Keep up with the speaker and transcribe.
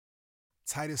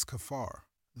Titus Kaphar,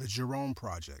 The Jerome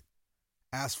Project,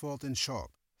 Asphalt and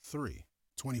Chalk, 3,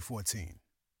 2014.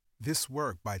 This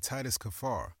work by Titus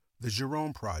Kaphar, The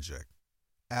Jerome Project,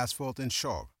 Asphalt and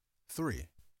Chalk, 3,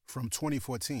 from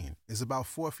 2014, is about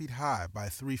 4 feet high by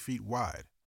 3 feet wide.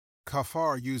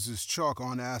 Kaphar uses chalk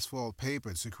on asphalt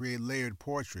paper to create layered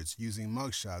portraits using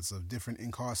mugshots of different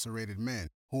incarcerated men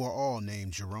who are all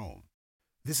named Jerome.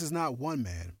 This is not one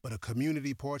man, but a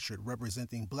community portrait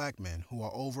representing black men who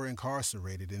are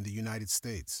over-incarcerated in the United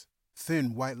States.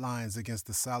 Thin white lines against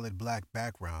the solid black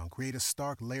background create a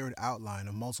stark layered outline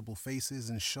of multiple faces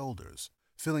and shoulders,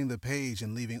 filling the page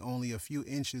and leaving only a few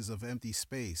inches of empty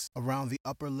space around the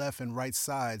upper left and right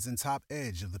sides and top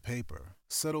edge of the paper.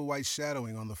 Subtle white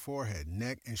shadowing on the forehead,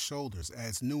 neck, and shoulders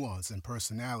adds nuance and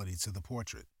personality to the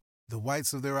portrait. The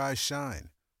whites of their eyes shine,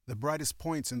 the brightest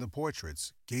points in the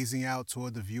portraits, gazing out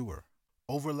toward the viewer.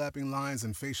 Overlapping lines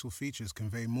and facial features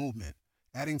convey movement,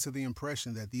 adding to the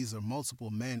impression that these are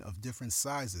multiple men of different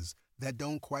sizes that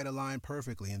don't quite align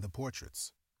perfectly in the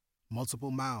portraits.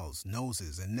 Multiple mouths,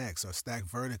 noses, and necks are stacked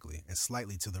vertically and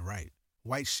slightly to the right.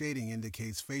 White shading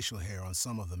indicates facial hair on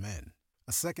some of the men.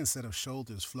 A second set of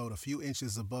shoulders float a few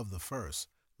inches above the first,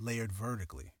 layered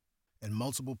vertically, and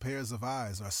multiple pairs of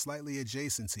eyes are slightly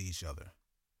adjacent to each other.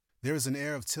 There is an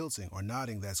air of tilting or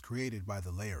nodding that's created by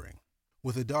the layering.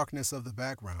 With the darkness of the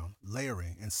background,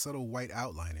 layering, and subtle white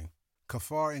outlining,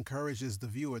 Kaphar encourages the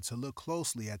viewer to look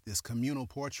closely at this communal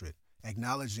portrait,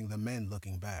 acknowledging the men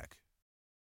looking back.